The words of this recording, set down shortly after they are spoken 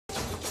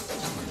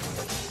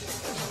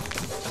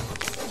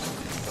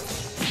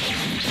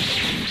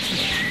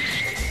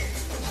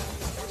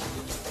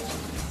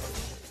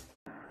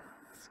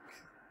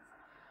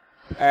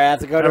I have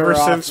to go to her Ever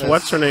since office.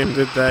 what's-her-name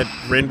did that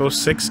Rainbow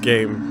Six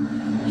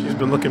game, she's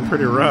been looking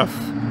pretty rough.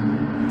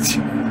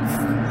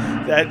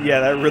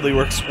 That really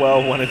works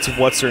well when it's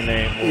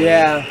what's-her-name.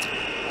 Yeah.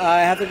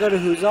 I have to go to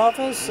whose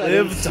office?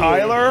 Liv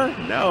Tyler?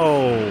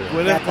 No.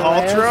 Gwyneth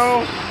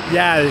Paltrow?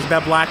 Yeah, there's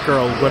that black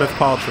girl, Gwyneth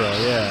Paltrow,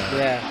 yeah.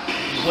 Yeah.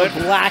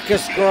 The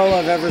blackest girl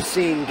I've ever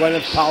seen,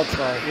 Gwyneth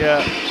Paltrow.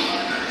 Yeah.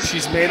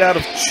 She's made out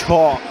of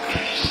chalk.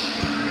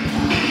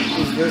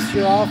 Is this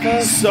your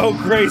office? So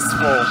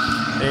graceful.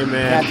 Hey,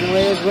 man. Captain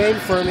Leia's waiting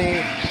for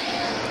me.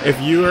 If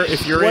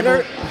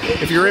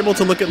you're able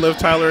to look at Liv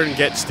Tyler and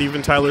get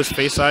Steven Tyler's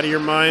face out of your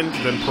mind,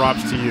 then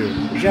props to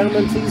you.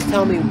 Gentlemen, please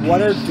tell me,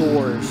 what are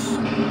doors?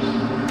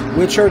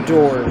 Which are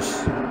doors?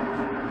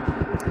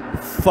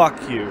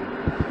 Fuck you.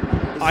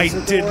 I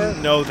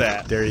didn't know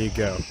that. There you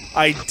go.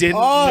 I didn't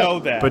know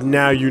that. But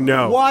now you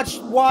know.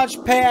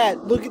 Watch,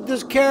 Pat. Look at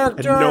this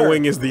character. And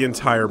knowing is the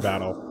entire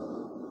battle.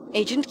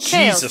 Agent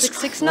Kale, Jesus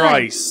 669.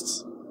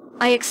 Christ.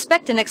 I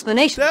expect an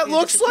explanation. That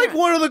looks like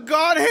one of the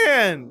God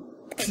Hand.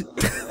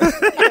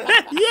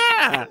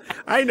 Yeah,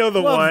 I know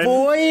the one.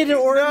 Void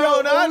or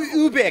no, not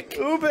Ubik.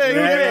 Ubik.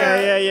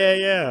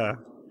 Yeah.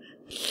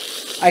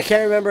 I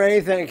can't remember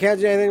anything. I can't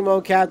do anything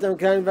about Captain.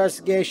 Kind of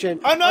investigation.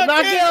 I'm not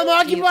I'm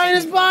occupying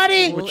his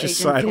body. Which is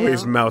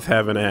sideways mouth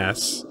having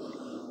ass.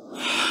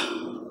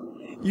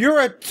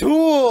 You're a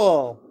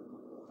tool.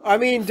 I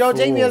mean, don't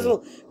take me as a...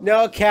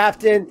 No,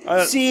 Captain.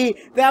 See,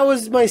 that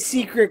was my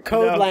secret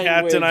code language.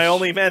 Captain, I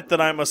only meant that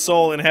I'm a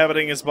soul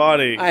inhabiting his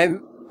body.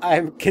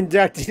 I'm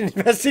conducting an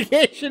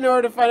investigation in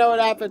order to find out what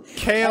happened.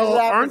 Kale,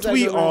 aren't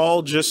we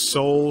all just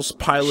souls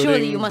piloting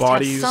Surely you must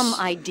bodies? have some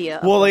idea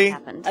of Wooly, what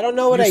happened. I don't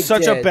know what I did.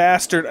 You're such a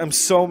bastard. I'm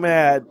so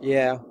mad.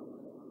 Yeah.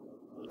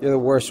 You're the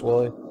worst,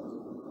 Wooly.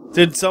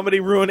 Did somebody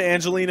ruin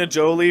Angelina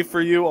Jolie for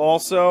you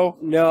also?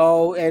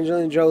 No,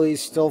 Angelina Jolie's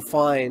still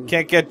fine.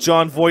 Can't get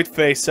John Voight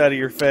face out of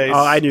your face.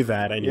 Oh, I knew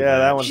that. Yeah,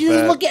 that one's She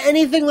doesn't bad. look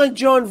anything like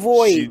John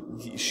Voight.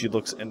 She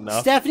looks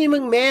enough. Stephanie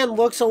McMahon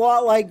looks a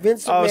lot like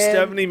Vince McMahon. Oh,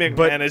 Stephanie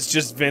McMahon is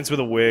just Vince with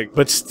a wig.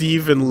 But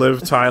Steve and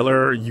Liv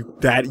Tyler,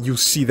 you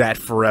see that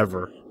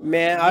forever.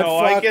 Man,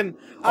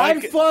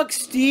 I'd fuck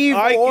Steve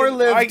or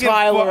Liv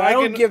Tyler. I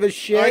don't give a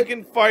shit. I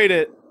can fight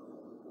it.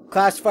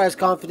 Classified as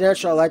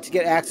confidential. I'd like to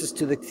get access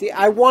to the...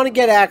 I want to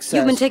get access.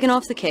 You've been taken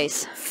off the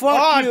case.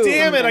 Fuck you.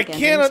 Damn it, I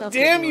can't...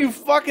 Damn you,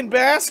 fucking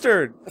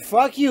bastard.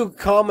 Fuck you,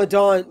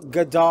 Commandant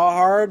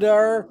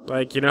Gadahardar.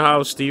 Like, you know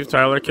how Steve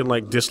Tyler can,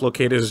 like,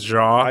 dislocate his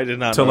jaw? I did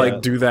not to, know like,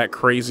 that. do that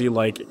crazy,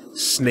 like,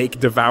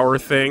 snake devour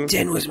thing?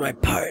 Den was my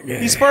partner.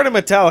 He's part of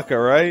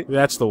Metallica, right?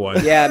 That's the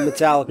one. Yeah,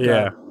 Metallica.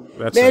 Yeah,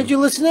 that's Man, him. did you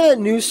listen to that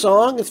new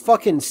song? It's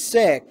fucking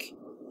sick.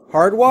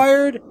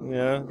 Hardwired?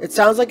 Yeah. It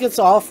sounds like it's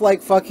off,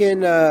 like,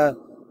 fucking,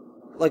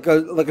 like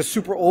a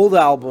super old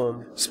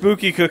album.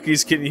 Spooky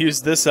Cookies can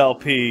use this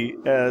LP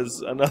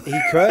as another, He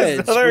could. as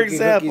another Spooky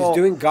example Cookies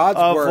doing God's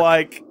of work.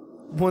 like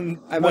when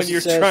you're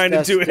trying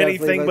to do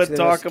anything but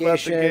talk about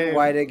the game.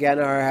 Why again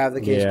or have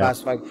the case Yeah.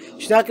 classified?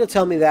 She's not going to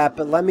tell me that,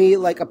 but let me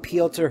like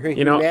appeal to her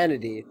You know-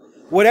 humanity.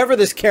 Whatever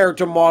this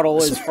character model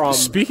is from.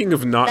 Speaking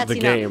of not That's the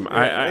enough. game, Yeah.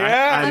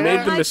 I I'm made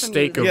gonna the hide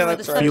mistake from you of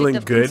before the feeling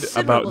subject of good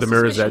considerable about the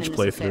Mirror's suspicion Edge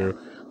in this affair. playthrough.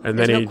 And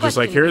There's then no he just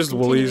like, question here's in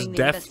Wooly's continuing the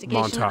death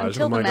investigation montage.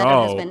 until I'm the like, matter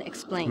has oh, been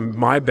explained.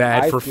 my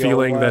bad I for feel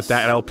feeling less-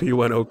 that LP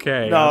went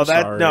okay. No, I'm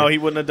sorry. no, he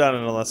wouldn't have done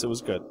it unless it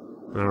was good.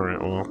 All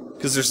right, well,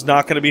 Because there's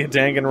not going to be a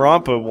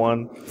Danganronpa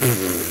one.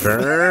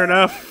 fair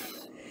enough.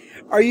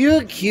 Are you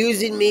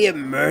accusing me of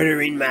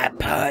murdering my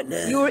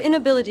partner? Your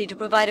inability to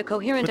provide a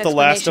coherent With the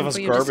Last explanation of Us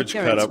for your garbage cut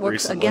disappearance up works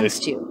recently.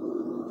 against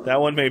you.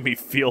 That one made me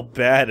feel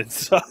bad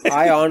inside.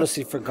 I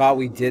honestly forgot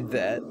we did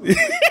that.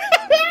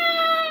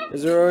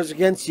 Is there orders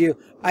against you?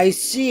 I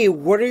see.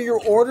 What are your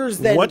orders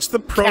then, What's the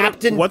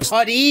Captain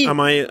Putty? Am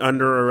I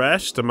under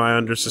arrest? Am I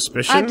under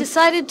suspicion? I've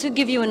decided to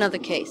give you another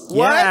case.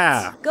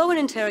 Yeah. Go and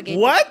interrogate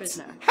What? the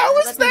prisoner. How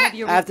is Let me that? have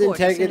your I have to report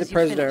as interrogate soon the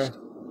as you've prisoner. finished.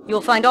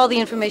 You'll find all the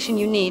information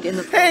you need in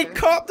the Hey, folder,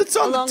 cop that's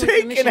on along the with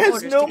take permission and has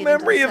orders no to get into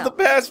memory the of the cell.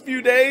 past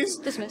few days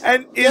Dismissed.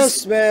 and is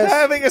Dismissed.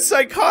 having a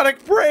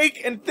psychotic break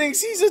and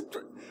thinks he's a...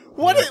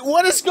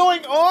 What is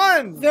going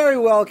on? Very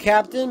well,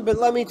 Captain, but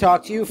let me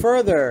talk to you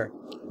further.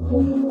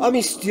 Let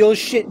me steal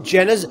shit,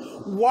 Jenna's...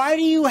 Why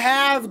do you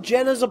have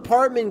Jenna's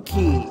apartment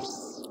key?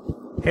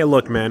 Hey,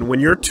 look, man. When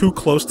you're too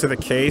close to the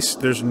case,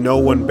 there's no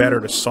one better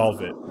to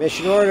solve it.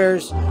 Mission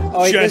orders.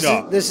 Oh, wait,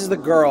 this is the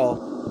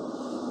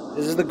girl.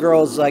 This is the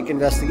girl's, like,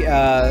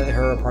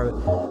 her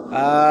apartment.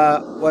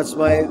 What's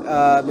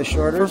my, mission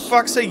For orders?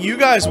 fuck's sake, you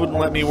guys wouldn't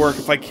let me work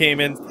if I came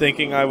in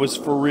thinking I was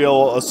for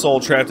real a soul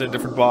trapped in a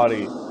different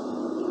body.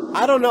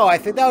 I don't know. I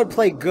think that would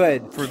play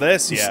good. For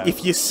this, yeah.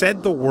 If you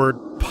said the word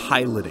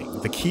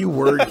piloting, the key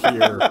word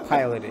here...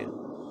 Piloting.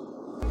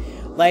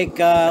 Like,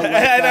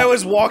 and I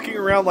was walking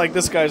around like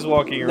this guy's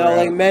walking No, around.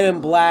 like Men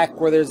in Black,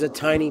 where there's a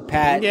tiny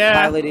pat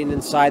piloting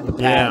inside the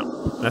pat. Yeah,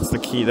 that's the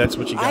key. That's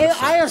what you got to say.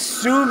 I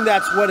assume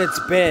that's what it's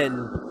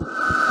been.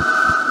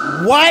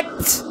 What?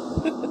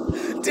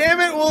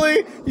 Damn it,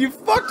 Wooly! You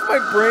fucked my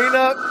brain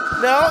up.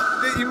 Now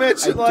that you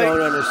mentioned I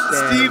don't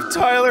understand. Steve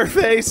Tyler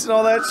face and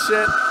all that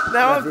shit.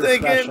 Now Nothing I'm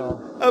thinking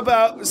special.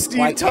 about Steve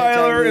Why can't I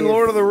Tyler in leave?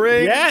 Lord of the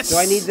Rings. Yes. Do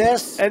I need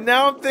this? And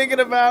now I'm thinking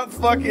about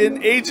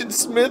fucking Agent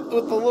Smith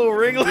with the little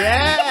ringlet.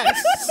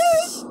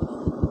 Yes.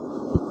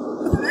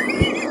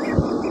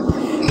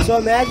 So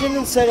imagine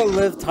instead of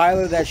Liv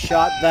Tyler that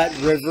shot that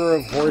river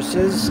of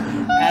horses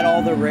at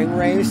all the ring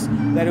race,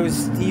 that it was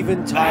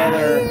Steven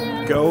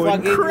Tyler Going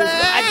fucking crazy.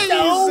 I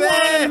don't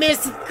want to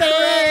miss a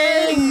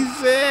thing.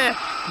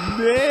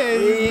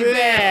 Baby.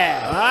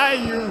 Are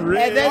you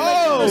ready? And then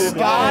like, in the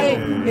sky,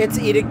 it's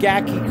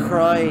Itagaki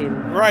crying.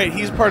 Right,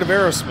 he's part of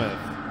Aerosmith.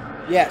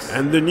 Yes.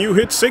 And the new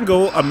hit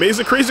single,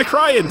 Amazing Crazy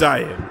Crying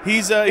Dying.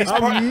 He's part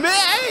of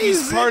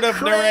He's part of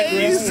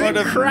Crying Shut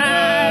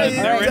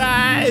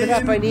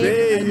up, I need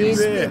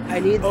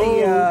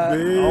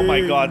the Oh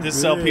my god,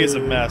 this LP is a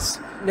mess.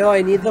 no,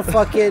 I need the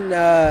fucking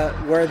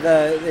where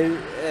the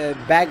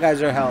bad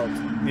guys are held.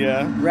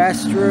 Yeah.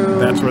 Restroom.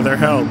 That's where they're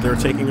held. They're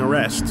taking a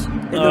rest.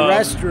 In the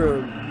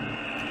restroom.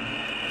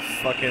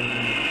 Fucking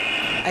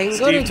I can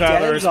go Steve to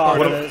Tyler Den's is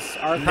part of office.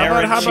 How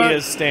about-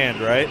 Naranchia's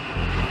stand, right?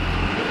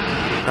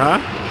 Huh?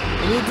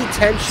 I need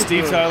detention.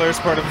 Steve room. Tyler is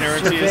part of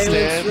Naranchia's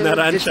stand.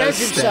 Narancha's Detention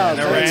stand. cells,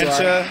 there you are.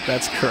 Narancha.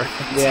 That's correct.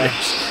 Yeah.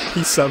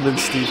 He summoned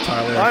Steve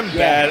Tyler. I'm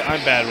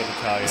bad with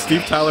Italian.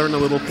 Steve Tyler in a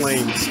little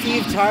plane.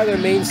 Steve Tyler,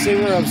 main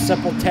singer of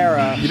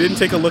Sepultura. You didn't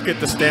take a look at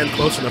the stand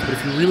close enough, but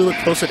if you really look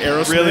close at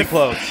Aerosmith, Really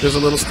close. there's a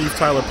little Steve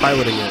Tyler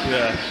piloting it.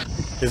 Yeah.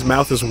 His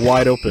mouth is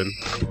wide open.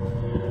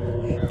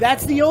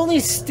 That's the only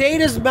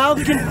state his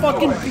mouth can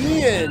fucking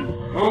be in.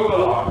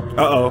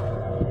 Uh-oh.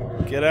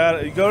 Get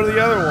out. Go to the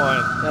other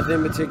one.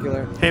 Nothing in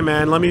particular. Hey,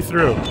 man, let me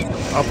through.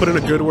 I'll put in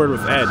a good word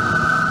with Ed.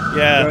 Go to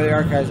Yeah. the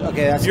archives.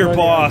 Okay, that's Your go to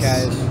the boss.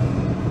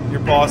 archives. Your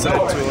boss at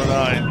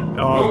 209.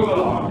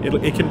 Oh,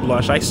 it can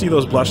blush. I see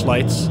those blush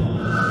lights.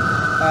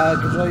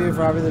 Control you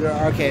for having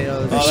the okay.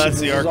 No, that's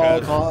the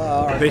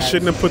archives. They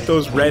shouldn't have put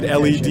those red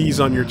LEDs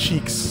on your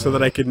cheeks so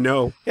that I could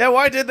know. Yeah,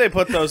 why did they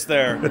put those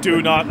there?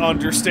 Do not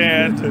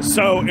understand.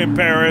 So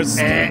embarrassed.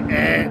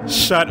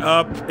 Shut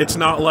up. It's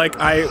not like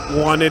I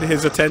wanted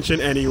his attention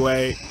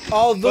anyway.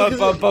 Oh, look at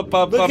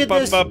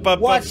this.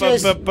 Watch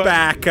this.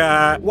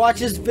 Back, Watch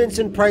this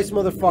Vincent Price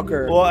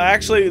motherfucker. Well,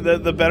 actually,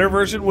 the better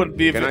version would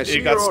be if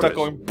it got stuck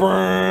going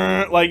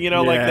brrrr, like, you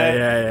know, like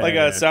that, like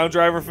a sound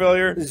driver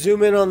failure.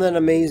 Zoom in on that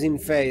amazing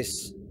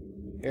face.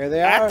 Here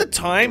they are. At the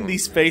time,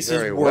 these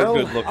faces were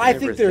good looking. I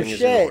think they're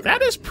shit.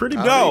 that is pretty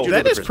No.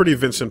 that is pretty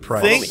Vincent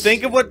Price.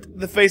 Think of what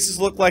the faces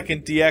look like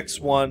in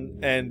DX1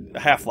 and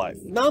Half-Life.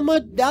 Not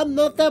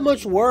that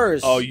much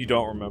worse. Oh, you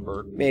don't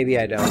remember? Maybe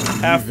I don't.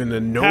 Even a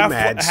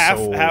nomad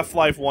soul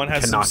Half-Life 1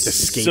 has some cannot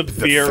escape the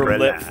severe thriller.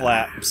 lip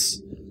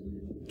flaps.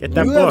 Get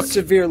that You book. have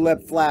severe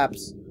lip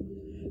flaps.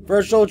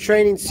 Virtual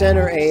Training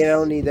Center 8. I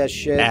don't need that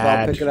shit. But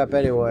I'll pick it up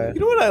anyway. You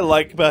know what I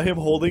like about him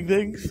holding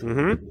things?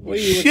 Mm-hmm. What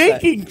do you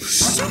Shaking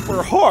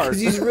super hard. Because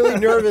he's really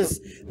nervous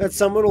that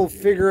someone will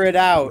figure it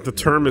out. The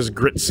term is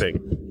gritsing.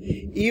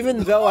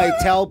 Even though I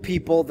tell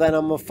people that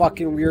I'm a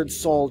fucking weird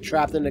soul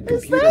trapped in a Is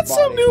computer that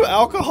body. some new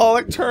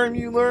alcoholic term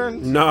you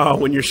learned? No,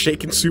 when you're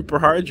shaking super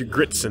hard, you're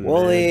gritsing.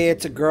 Wooly,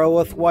 it's a girl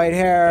with white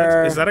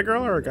hair. Is that a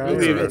girl or a guy?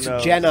 It's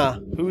knows?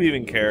 Jenna. Who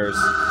even cares?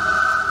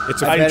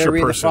 It's a I better future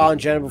read the person. file on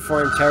Jenna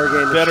before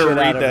interrogating the Better shit out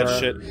read of that her.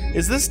 shit.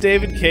 Is this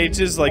David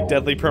Cage's, like,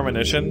 Deadly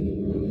Premonition?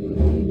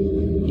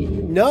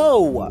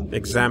 No!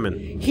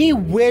 Examine. He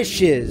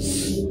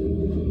wishes.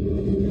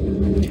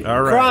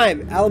 All right.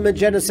 Crime. Element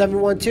Jenna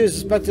 712 is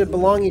suspected of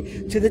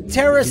belonging to the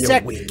terror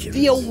sect. Awakened.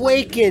 The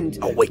Awakened.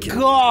 Awakened.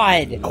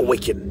 God.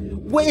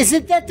 Awaken. Wait,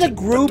 isn't that the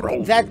group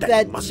throne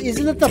that must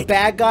isn't be it the taken.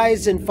 bad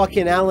guys in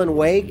fucking Alan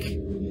Wake?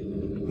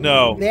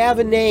 No. They have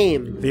a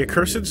name. The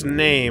accursed's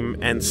name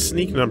and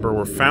sneak number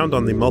were found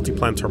on the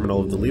multiplan terminal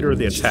of the leader of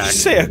the Did attack. you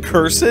say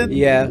accursed?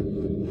 Yeah.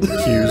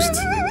 Accused.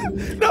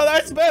 No,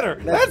 that's better.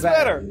 That's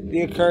better.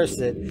 The Accursed.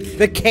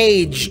 The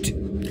Caged.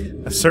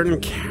 A certain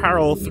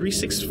Carol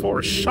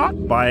 364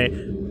 shot by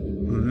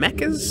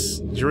mechas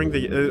during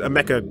the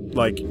mecha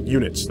like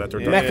units that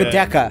they're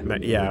Mechadeca.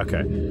 yeah,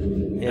 okay.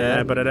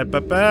 Yeah.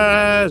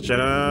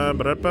 Jenna.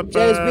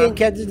 Jenna's being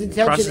kept in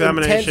detention.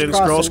 Cross-examination. Intense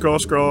Scroll.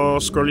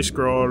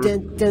 crossing.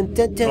 Dun, dun,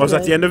 dun, dun, Oh, is that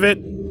dun. the end of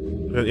it?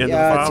 The end of the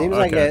Yeah, file? it seems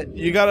like Okay. it.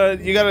 You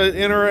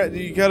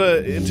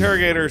gotta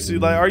interrogate her. See,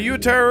 like, are you a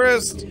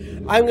terrorist?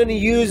 I'm going to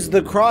use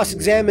the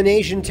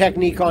cross-examination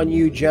technique on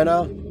you,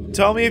 Jenna.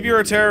 Tell me if you're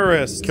a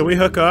terrorist. Can we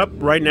hook up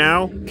right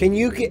now? Can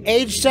you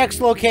age,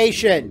 sex,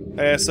 location?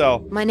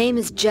 ASL. My name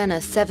is Jenna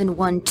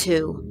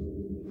 712.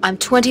 I'm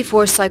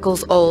 24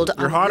 cycles old.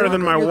 You're hotter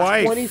than my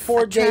wife.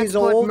 24 I days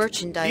transport old.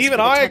 merchandise Even for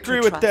the I Tetra agree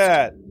with Trust.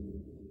 that.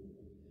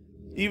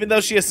 Even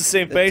though she has the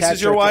same face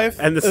as your Tetra- wife,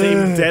 And the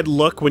same dead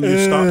look when you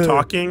stop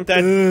talking.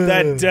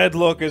 that dead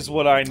look is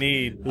what I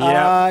need.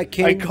 Yeah.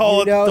 Can I call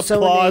you it know the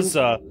someone named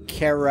plaza.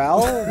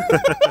 Carol?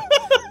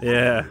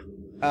 Yeah.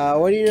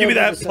 What do you know? Give me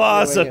about that the-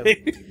 plaza.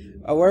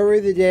 where were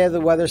the day of the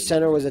weather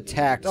center was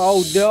attacked?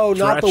 Oh no,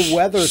 not the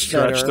weather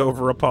Stretched center.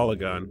 over a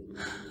polygon.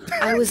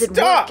 I was at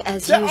work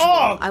as usual.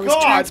 I was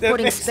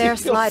transporting spare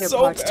slider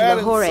parts to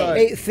Lahore.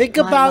 Hey, think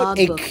about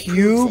a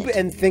cube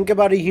and think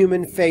about a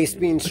human face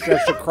being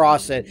stretched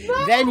across it.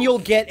 Then you'll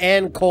get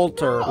Ann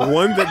Coulter.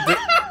 One that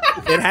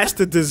it has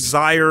to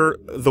desire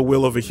the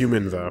will of a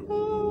human,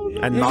 though,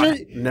 and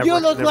you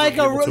look like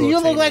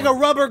a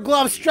rubber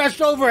glove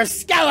stretched over a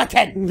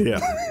skeleton. Yeah.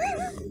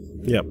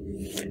 Yep.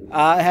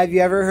 Have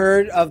you ever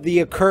heard of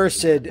the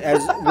accursed,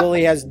 as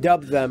Willie has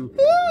dubbed them?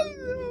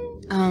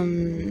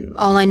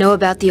 All I know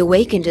about the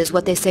Awakened is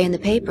what they say in the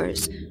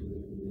papers.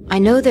 I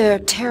know they're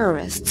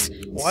terrorists.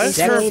 Why does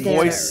her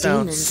voice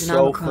sound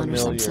so Omicron familiar? or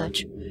some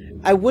such.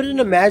 I wouldn't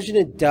imagine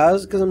it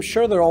does, because I'm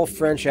sure they're all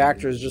French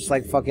actors, just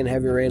like fucking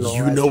Heavy Rain.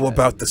 You know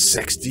about the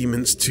sex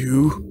demons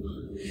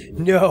too?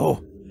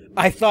 No,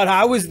 I thought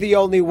I was the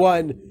only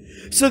one.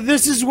 So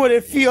this is what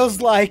it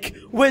feels like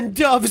when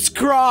doves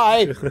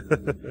cry.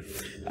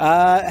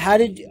 How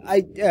did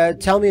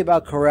tell me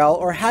about Carell,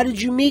 or how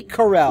did you meet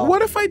Carell?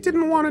 What if I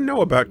didn't want to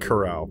know about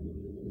Carell?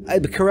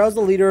 Carell's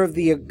the leader of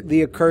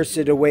the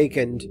Accursed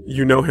Awakened.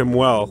 You know him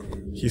well.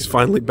 He's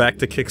finally back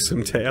to kick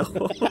some tail.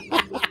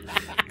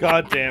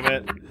 God damn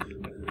it.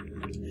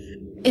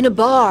 In a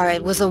bar,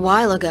 it was a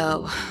while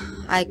ago.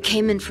 I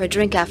came in for a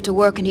drink after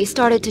work, and he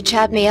started to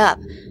chat me up.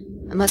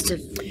 I must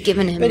have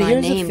given him my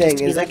name just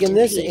to be left in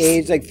this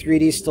age, like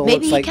 3D still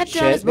looks like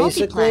shit,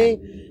 basically.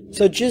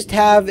 So just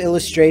have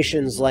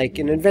illustrations like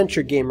an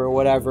adventure game or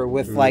whatever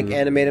with like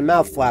animated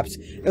mouth flaps.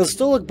 It'll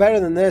still look better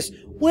than this.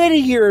 Wait a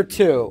year or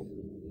two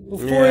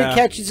before he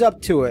catches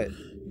up to it.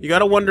 You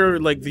gotta wonder,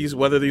 like,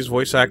 whether these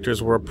voice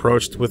actors were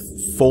approached with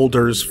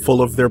folders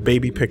full of their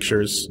baby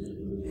pictures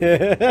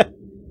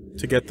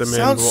to get them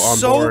on board. Sounds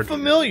so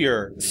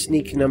familiar.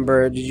 Sneak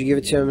number. Did you give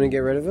it to him and get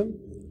rid of him?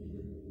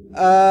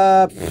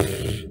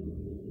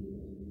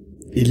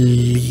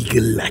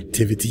 Illegal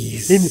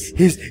activities. In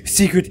his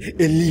secret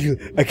illegal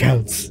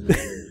accounts.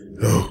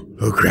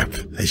 Oh crap.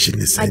 I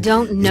shouldn't have said I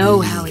don't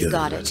know how he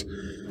got it,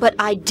 but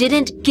I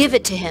didn't give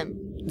it to him.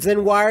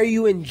 Then why are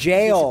you in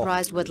jail? I'm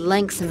surprised what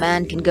lengths a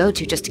man can go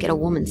to just to get a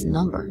woman's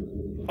number.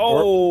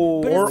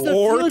 Oh, but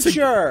it's the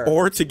future.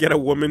 Or to get a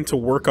woman to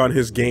work on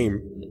his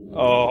game.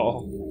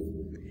 Oh.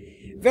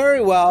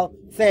 Very well,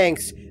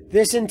 thanks.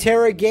 This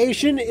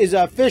interrogation is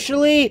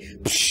officially,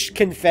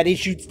 confetti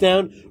shoots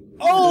down,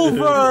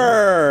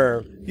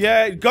 over!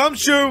 Yeah,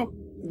 Gumshoe!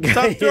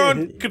 Stop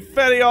throwing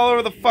confetti all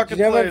over the fucking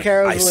place.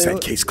 I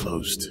said case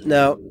closed.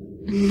 No.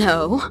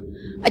 No.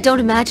 I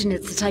don't imagine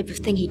it's the type of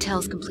thing he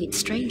tells complete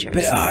strangers.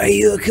 But are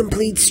you a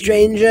complete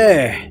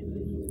stranger?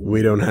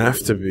 We don't have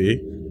to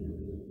be.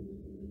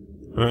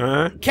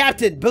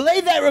 Captain,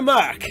 belay that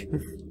remark!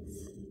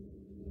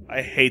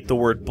 I hate the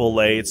word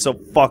belay. It's so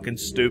fucking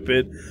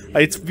stupid.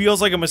 It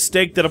feels like a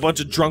mistake that a bunch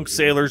of drunk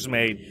sailors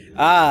made.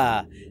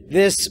 Ah,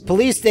 this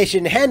police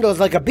station handles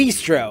like a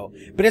bistro,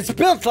 but it's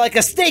built like a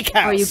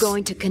steakhouse. Are you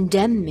going to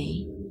condemn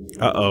me?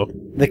 Uh-oh.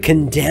 The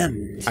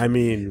Condemned. I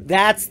mean...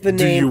 That's the name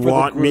for the group. Do you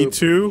want me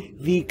to?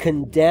 The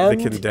Condemned,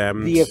 the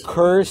Condemned, the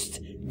Accursed,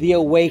 the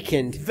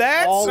Awakened.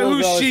 That's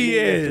who she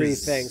is. Three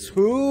things.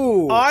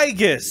 Who?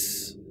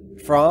 Aegis.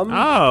 From?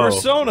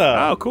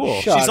 Persona. Oh, cool.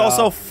 She's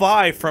also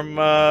Phi from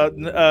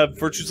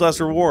Virtue's Last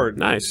Reward.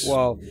 Nice.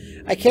 Well,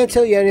 I can't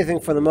tell you anything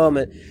for the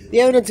moment. The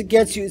evidence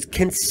against you is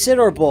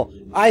considerable.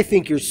 I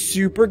think you're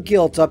super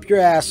guilt up your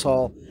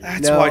asshole.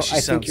 That's why she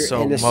sounds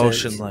so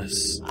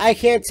motionless. I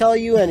can't tell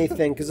you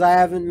anything because I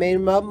haven't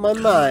made up my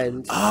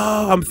mind.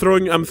 Oh, I'm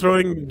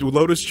throwing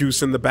lotus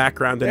juice in the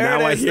background, and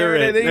now I hear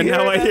it. And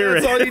now I hear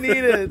it. That's all you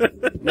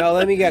needed. No,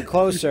 let me get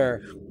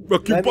closer.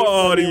 Rock your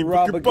body,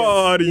 rock your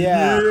body.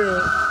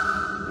 Yeah.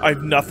 I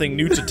have nothing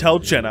new to tell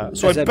Jenna,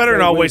 so I better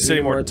not waste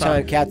any more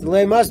time. Captain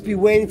Lay must be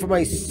waiting for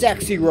my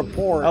sexy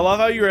report. I love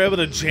how you were able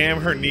to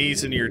jam her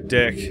knees into your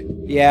dick.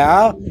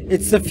 Yeah,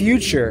 it's the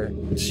future.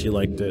 She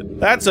liked it.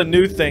 That's a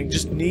new thing.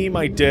 Just knee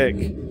my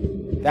dick.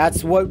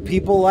 That's what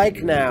people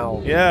like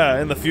now.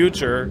 Yeah, in the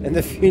future. In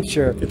the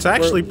future. It's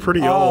actually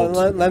pretty old.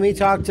 Let me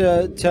talk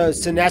to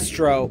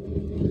Sinestro.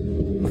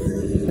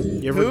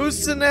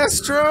 Who's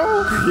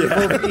Sinestro?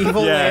 Yeah.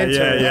 Evil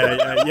Lantern.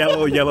 Yeah.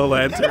 Yellow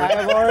Lantern. I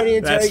have already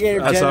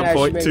interrogated That's Jenna. on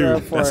point two.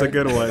 That's a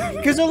good one.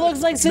 Because it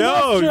looks like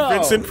Sinestro. No,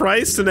 Vincent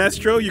Price,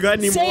 Sinestro. You got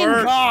any Same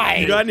more? guy.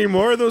 You got any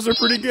more? Those are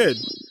pretty good.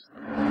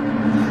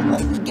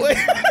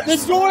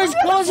 The door is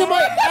closing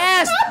my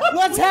ass.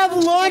 Let's have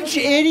lunch,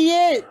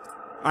 idiot.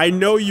 I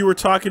know you were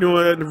talking to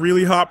a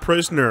really hot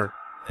prisoner.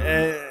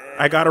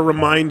 I gotta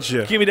remind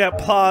you. Give me that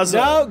plaza.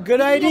 No, good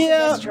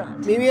idea.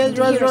 Meet me at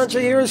the restaurant to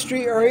Hero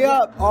Street. Hurry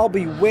up. I'll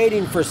be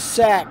waiting for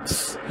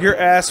sex. Your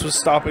ass was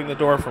stopping the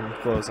door from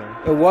closing.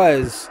 It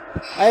was.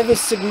 I have a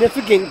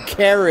significant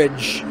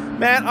carriage.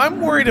 Matt,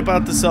 I'm worried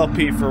about this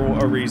LP for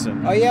a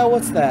reason. Oh yeah,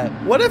 what's that?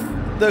 What if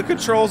the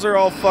controls are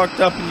all fucked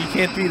up and you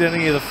can't beat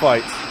any of the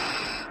fights?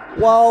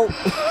 Well,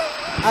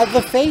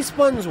 the face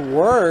buttons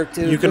worked.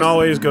 You can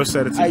always go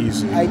set it to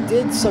easy. I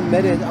did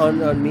submit it on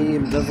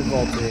medium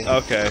difficulty.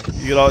 Okay.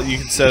 You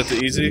can set it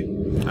to easy?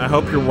 I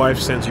hope your wife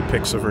sends you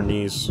pics of her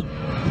knees.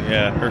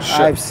 Yeah, her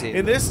sharp. I've seen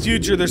In this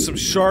future, there's some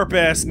sharp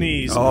ass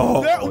knees.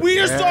 Oh, we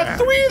just saw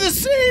 3 of the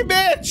same,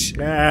 bitch.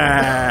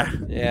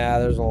 Yeah,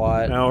 there's a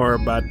lot. Don't worry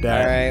about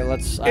that. All right,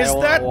 let's. Is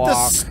that the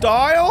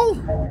style?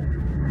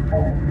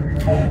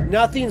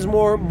 Nothing's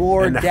more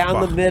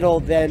down the middle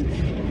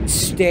than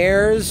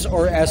stairs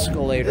or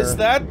escalator. Is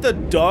that the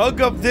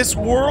Doug of this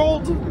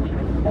world?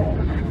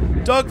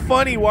 Doug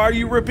Funny, why are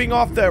you ripping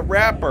off that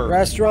rapper?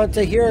 Restaurant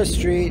Tahira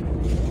Street.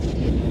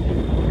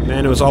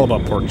 Man, it was all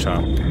about pork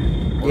chop.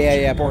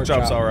 Yeah, Pork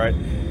chop's all right.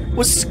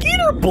 Was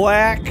Skeeter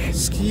black?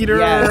 Skeeter.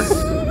 Yes.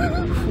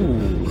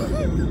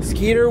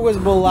 Skeeter was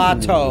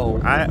mulatto.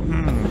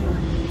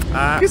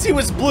 Because he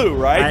was blue,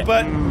 right?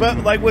 But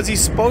like, was he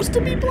supposed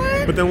to be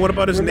black? But then what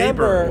about his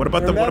neighbor? What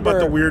about the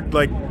weird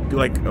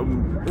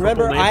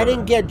remember, I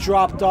didn't get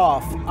dropped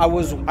off. I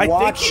was watching.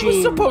 I think he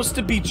was supposed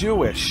to be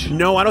Jewish.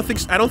 No, I don't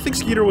think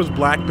Skeeter was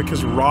black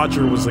because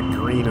Roger was like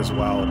green as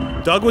well.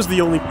 Doug was the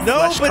only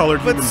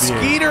flesh-colored human being.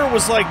 Skeeter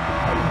was like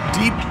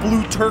deep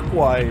blue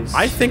turquoise.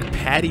 I think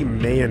Patty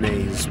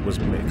Mayonnaise was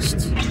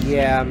mixed.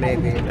 Yeah,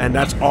 maybe. And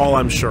that's all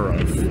I'm sure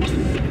of.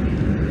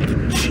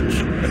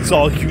 That's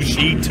all you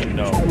need to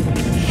know.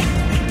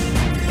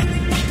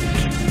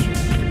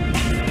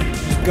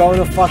 Go in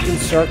a fucking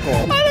circle.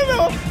 I don't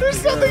know. There's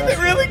something that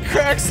really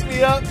cracks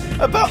me up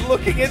about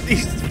looking at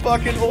these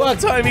fucking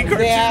old-timey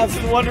cartoons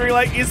and wondering,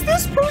 like, is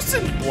this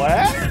person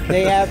black?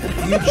 They have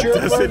Future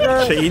Does Burger.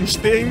 It change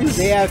things?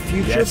 They have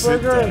Future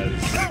Burger,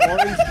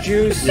 orange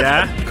juice,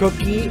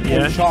 cookie,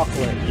 and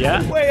chocolate.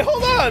 Yeah. Wait,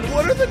 hold on.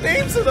 What are the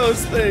names of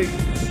those things?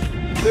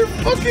 They're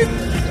fucking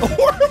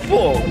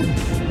horrible.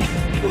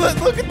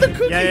 Look at the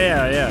cookie.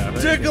 Yeah.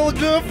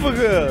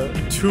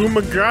 Tickle-a-guffaga. Two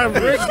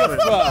McGregor.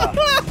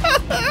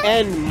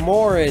 And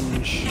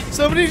orange.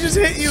 Somebody just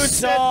hit you and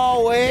said,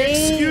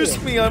 excuse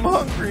me, I'm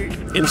hungry.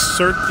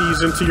 Insert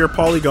these into your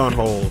polygon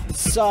hole.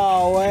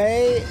 No.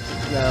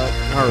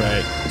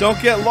 Alright.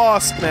 Don't get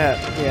lost, Matt.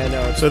 Yeah,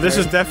 no. So this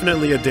is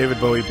definitely a David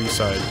Bowie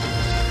B-side.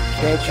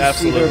 Can't you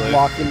see they're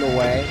blocking the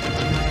way?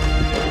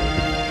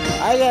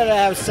 I gotta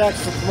have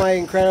sex with my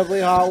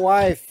incredibly hot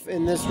wife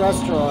in this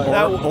restaurant.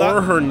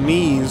 Or her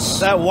knees.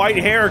 That white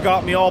hair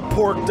got me all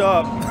porked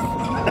up.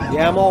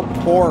 Yeah, I'm all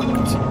porked.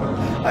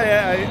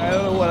 I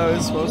don't know what I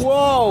was supposed to...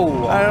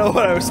 Whoa! I don't know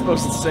what I was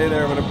supposed to say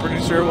there, but I'm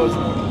pretty sure it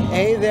wasn't...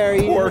 Hey there,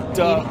 porked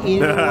up.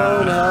 Eating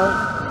alone,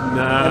 huh?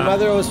 Nah. My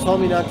mother always told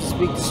me not to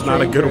speak to strangers.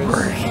 Not a good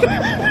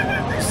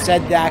word.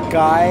 Said that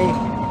guy.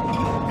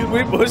 Can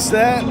we push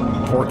that?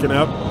 Porking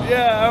up?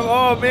 Yeah,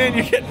 oh man,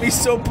 you're getting me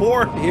so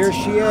porked. Here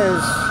she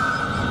is.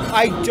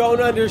 I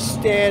don't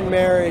understand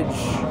marriage.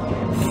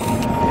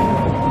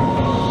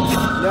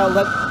 No,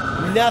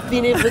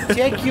 nothing in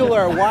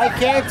particular. Why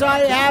can't I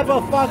have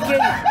a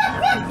fucking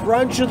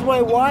brunch with my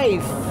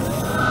wife?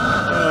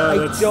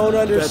 I don't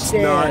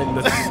understand.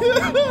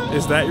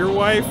 Is that your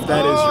wife?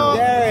 That is your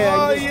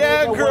wife.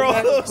 Yeah, girl.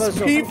 Those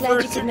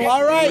peepers.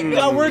 All right,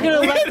 now we're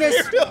gonna let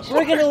this.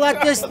 We're gonna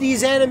let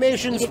these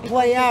animations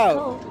play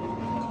out.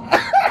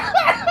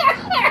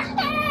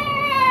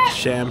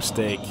 Sham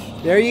steak.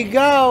 There you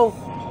go.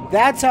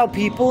 That's how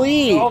people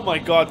eat. Oh my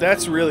god,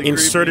 that's really creepy.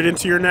 Insert it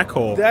into your neck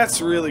hole. That's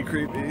really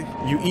creepy.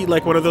 You eat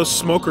like one of those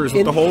smokers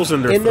with the holes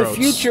in their throats.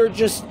 In the future,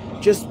 just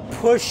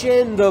push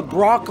in the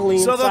broccoli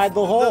inside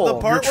the hole. The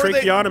part your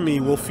tracheotomy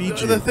will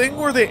feed you. The thing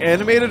where they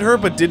animated her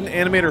but didn't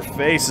animate her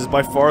face is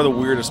by far the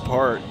weirdest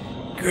part.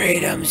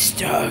 Great, I'm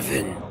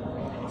starving.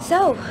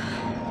 So,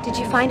 did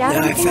you find out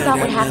anything about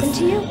what happened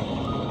to you?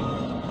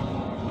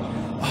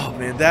 Oh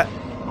man, that...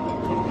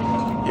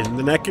 In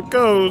the neck it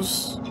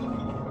goes.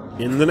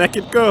 In the neck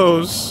it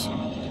goes.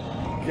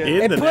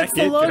 It puts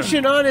the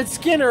lotion on its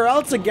skin or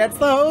else it gets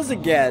the hose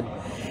again.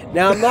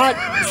 Now, I'm not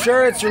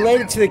sure it's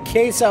related to the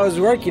case I was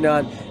working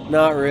on.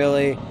 Not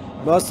really.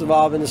 Most of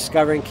all, I've been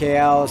discovering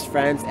KL, his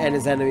friends, and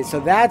his enemies. So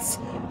that's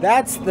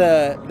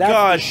the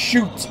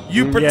shoot.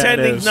 You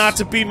pretending not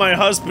to be my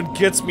husband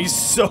gets me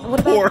so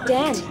bored.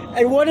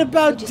 And what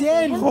about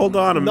Den? Hold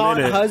on a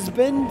minute. Not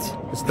husband?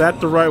 Is that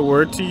the right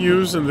word to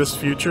use in this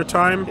future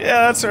time?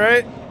 Yeah, that's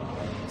right.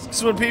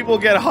 Because when people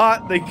get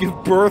hot, they give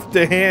birth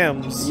to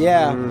hams.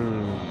 Yeah.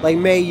 Like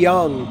Mae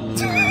Young.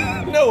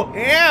 No,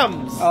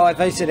 hams! Oh, I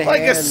thought you said hams.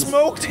 Like a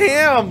smoked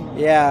ham!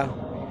 Yeah.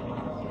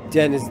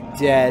 Den is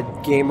dead.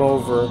 Game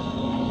over.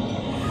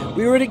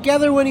 We were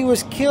together when he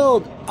was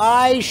killed.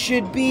 I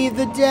should be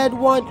the dead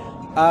one.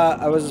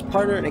 I was his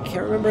partner and I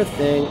can't remember a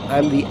thing.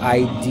 I'm the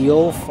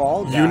ideal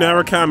fall guy. You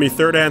Narukami,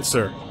 third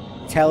answer.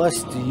 Tell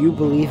us, do you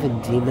believe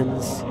in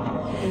demons?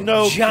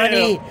 No,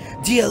 Johnny,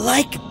 Kale. do you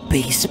like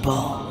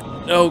baseball?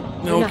 No,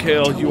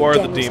 Kale, you are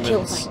the demons.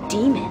 Killed by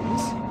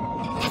demons?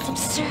 That's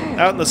absurd.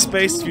 Out in the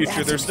space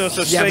future, there's no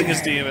such thing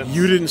as demons.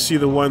 You didn't see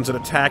the ones that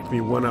attacked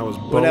me when I was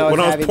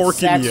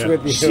porking you.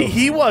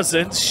 He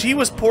wasn't. She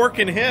was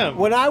porking him.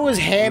 When I was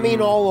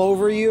hamming all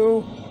over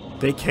you.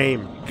 They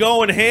came.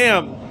 Going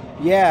ham.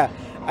 Yeah.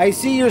 I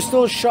see you're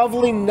still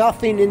shoveling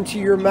nothing into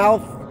your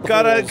mouth.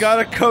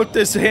 Gotta coat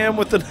this ham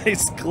with a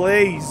nice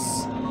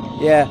glaze.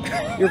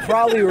 Yeah, you're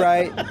probably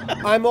right.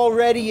 I'm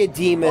already a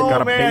demon. Oh,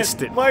 Gotta man,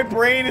 baste it. my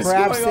brain is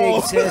Perhaps going they all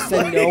exist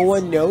over and the no place.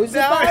 one knows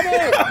Now about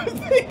it. I'm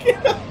thinking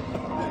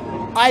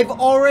I've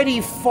already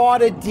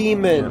fought a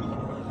demon.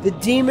 The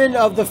demon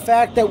of the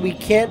fact that we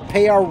can't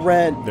pay our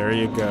rent. There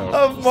you go.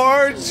 of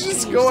Marge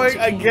just going,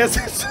 I guess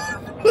it's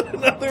put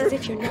another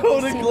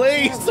coat of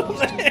glaze on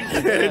the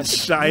head. It's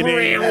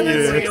shining.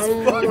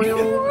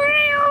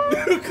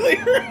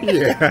 Nuclear.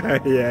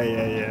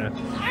 Yeah.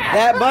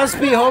 That must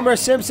be Homer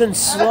Simpson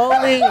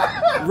slowly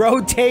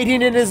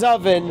rotating in his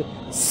oven,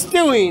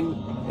 stewing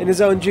in his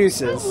own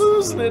juices.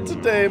 Losing it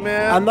today,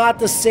 man. I'm not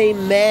the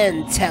same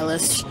man,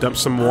 Tellus. Dump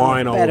some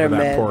wine all Better over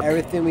that man. pork.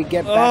 Everything we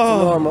get back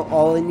to normal.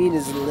 All I need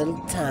is a little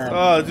time.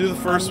 Oh, do the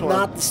 1st I'm one.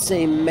 not the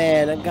same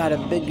man. I got a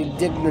bigger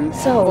dick than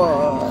So,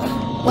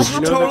 what you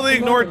happened? know Totally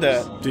ignored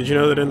that. Did you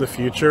know that in the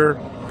future,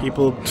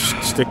 people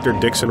stick their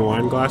dicks in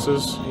wine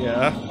glasses?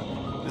 Yeah.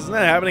 Isn't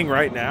that happening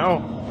right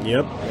now?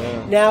 Yep.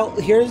 Now,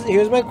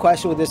 here's my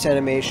question with this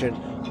animation.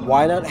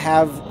 Why not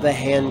have the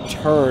hand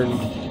turned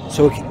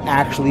so it can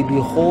actually be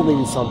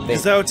holding something?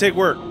 Because that would take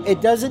work.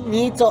 It doesn't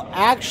need to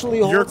actually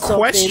hold You're something.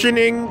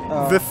 questioning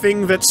the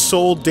thing that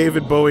sold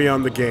David Bowie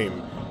on the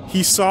game.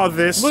 He saw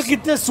this. Look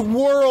at this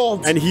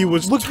world! And he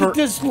was Look at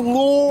this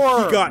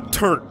lore! He got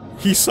turned.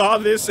 He saw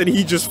this and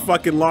he just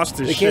fucking lost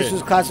his The shit. case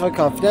was classified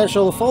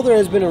confidential. The folder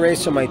has been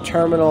erased from my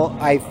terminal.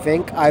 I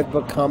think I've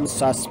become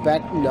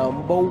suspect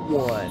number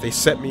 1. They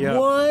set me up.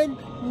 One.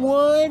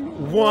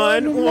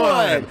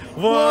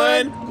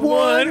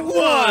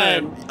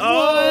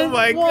 Oh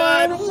my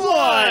god,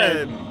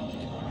 one!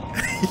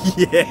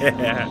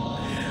 Yeah.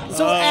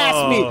 So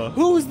ask me,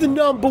 who's the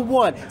number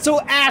 1? So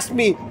ask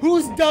me,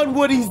 who's done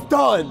what he's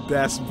done?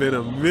 That's been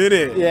a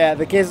minute. Yeah,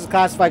 the case is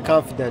classified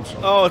confidential.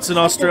 Oh, it's an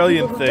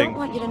Australian People who thing. don't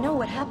want you to know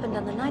what happened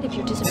on the night of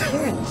your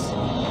disappearance.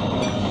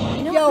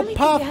 You know, I Yo, really think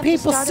Puff, you have to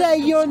people start say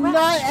from you're scratch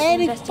not with the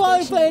any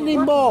investigation fun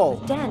anymore. of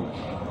the den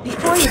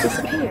before you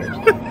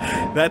disappeared.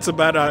 That's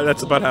about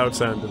how it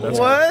sounded. That's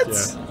What?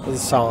 correct, yeah. The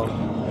song.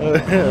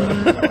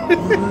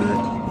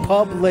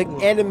 Public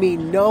Enemy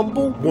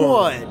number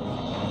 1.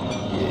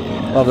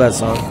 Love that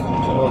song.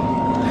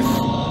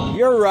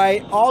 You're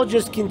right. I'll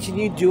just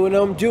continue doing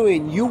what I'm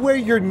doing. You wear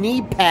your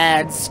knee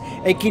pads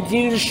and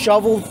continue to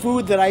shovel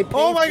food that I pay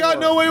Oh my god, for.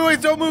 no,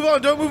 wait, don't move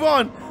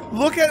on.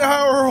 Look at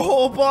how her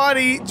whole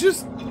body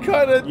just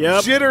kind of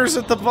jitters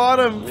at the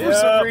bottom for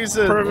some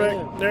reason.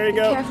 Perfect. There you Be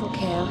go. careful,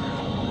 Kale.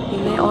 You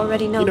may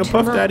already know You know, too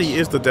Puff much. Daddy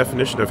is the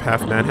definition of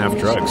half man, half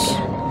drugs.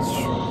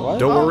 What?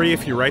 Don't worry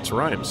if he writes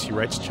rhymes. He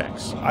writes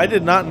checks. I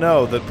did not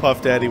know that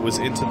Puff Daddy was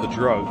into the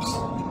drugs.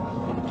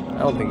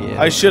 I don't think he is.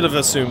 I should have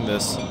assumed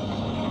this.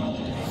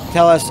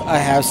 Tell us I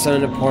have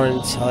something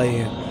important to tell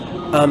you.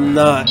 I'm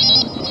not.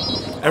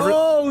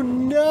 Oh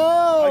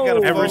no!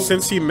 Ever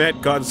since he met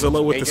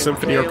Godzilla with the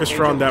symphony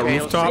orchestra on that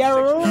rooftop, Yeah,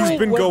 remember he's when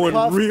been going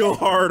Puff real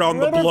hard on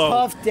the remember blow.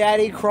 Puff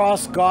Daddy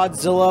crossed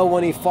Godzilla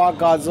when he fought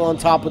Godzilla on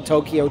top of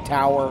Tokyo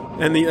Tower?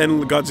 And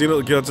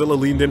Godzilla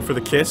leaned in for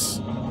the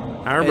kiss.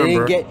 I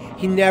remember.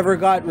 He never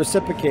got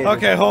reciprocated.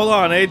 Okay, hold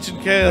on,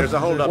 Agent Kale. There's a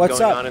holdup What's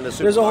going up? on in the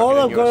There's a supermarket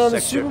holdup in your going on in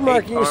the sector.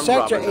 supermarket in your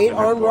sector. 8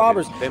 armed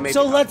robbers.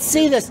 So let's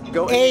see this.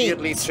 Go 8.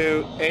 immediately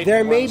to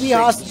There may be 816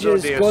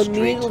 hostages. Zodiac Go Street.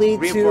 immediately to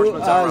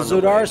Reinforcements are on the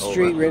way. Zodar Over.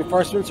 Street.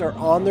 Reinforcements are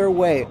on their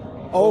way.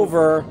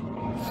 Over.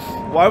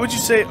 Why would you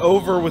say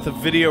over with a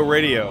video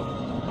radio?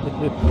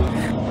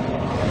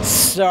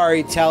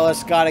 Sorry,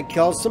 Tellus. Gotta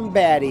kill some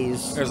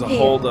baddies. There's a Here,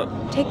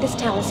 holdup. Take this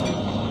talisman.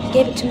 You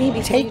gave it to me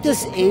before Take you this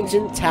disappeared.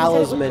 ancient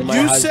talisman, my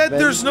You husband. said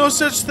there's no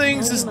such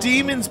things as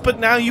demons, but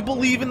now you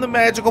believe in the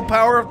magical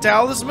power of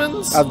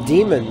talismans? Of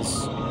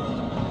demons.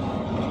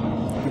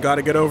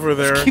 Gotta get over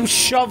there. Keep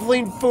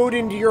shoveling food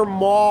into your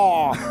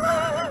maw.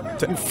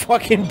 You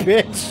fucking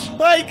bitch.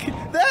 Like,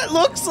 that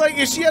looks like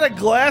if she had a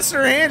glass in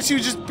her hand, she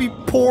would just be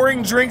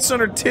pouring drinks on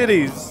her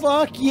titties.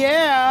 Fuck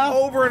yeah.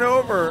 Over and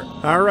over.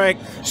 All right.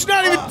 She's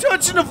not even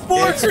touching a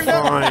fork It's or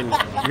nothing.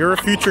 fine. You're a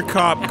future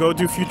cop. Go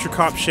do future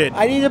cop shit.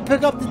 I need to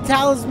pick up the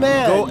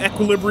talisman. Go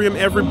equilibrium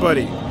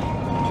everybody.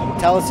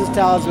 Tellus'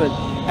 talisman.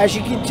 As she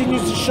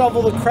continues to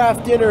shovel the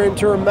craft dinner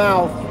into her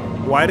mouth.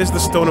 Why does the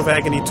Stone of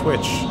Agony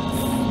twitch?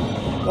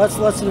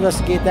 Let's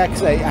investigate that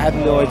because I have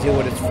no idea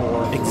what it's for.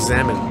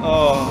 Examine.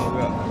 Oh,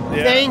 God.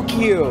 Yeah. Thank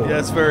you. Yeah,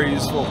 that's very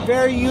useful.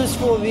 Very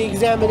useful, the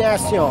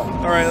examination.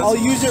 Alright, I'll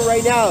use it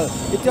right now.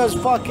 It does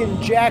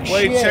fucking jack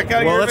Wait, shit. check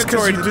out Well, your that's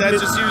 'cause inventory. you Did that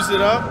didn't- just use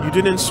it up? You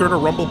didn't insert a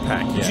rumble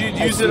pack yet. Did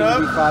you I use seem it to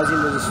be up?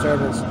 causing the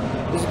disturbance.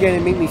 This is going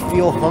to make me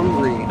feel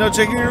hungry. No,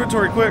 check your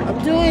inventory quick. I'm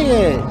doing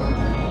it.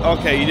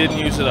 Okay, you didn't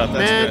use it up.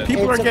 That's Man, good.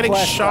 people It's are a getting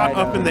quest shot item.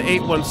 up in the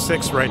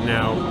 816 right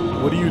now.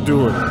 What are you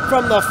doing?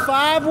 From the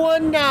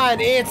 519,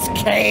 it's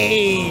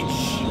Cage.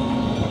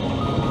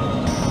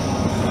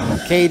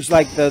 Cage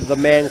like the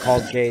man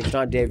called Cage,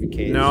 not David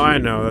Cage. No, I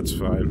know. That's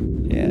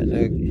fine. Yeah.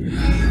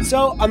 No.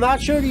 So, I'm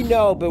not sure if you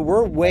know, but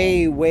we're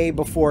way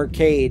before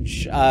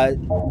Cage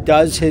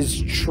does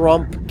his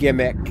Trump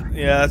gimmick.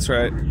 Yeah, that's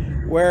right.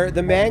 Where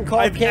the man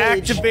called I've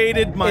Cage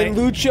activated my... in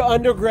Lucha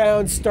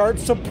Underground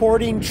starts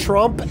supporting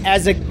Trump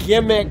as a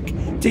gimmick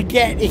to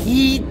get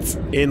heat.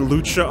 In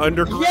Lucha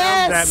Underground,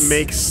 Yes! that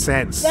makes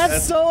sense.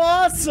 That's so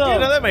awesome. Yeah,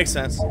 no, that makes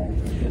sense.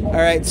 All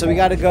right, so we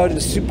got to go to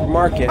the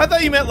supermarket. I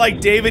thought you meant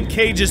like David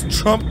Cage's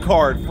trump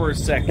card for a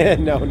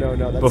second. No.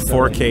 That's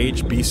Before not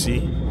Cage,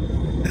 BC.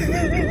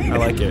 I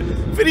like it.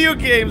 Video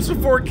games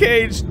before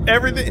Cage,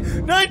 everything.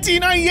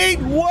 1998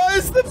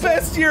 was the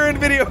best year in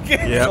video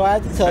games. Yeah. So I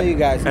have to tell you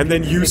guys. And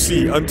then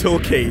UC until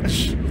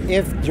Cage.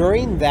 If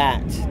during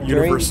that,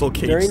 Universal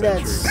Cage during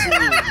that Century.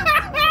 scene,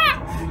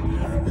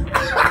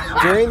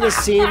 during the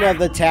scene of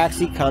the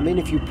taxi coming,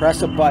 if you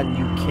press a button,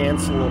 you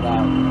cancel it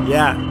out.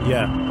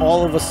 Yeah.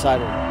 All of a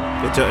sudden.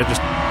 You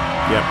just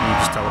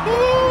teleport.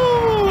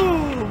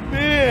 Oh,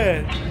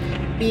 man.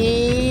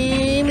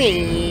 Be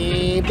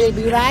me,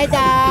 baby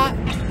rider.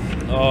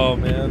 Oh,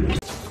 man.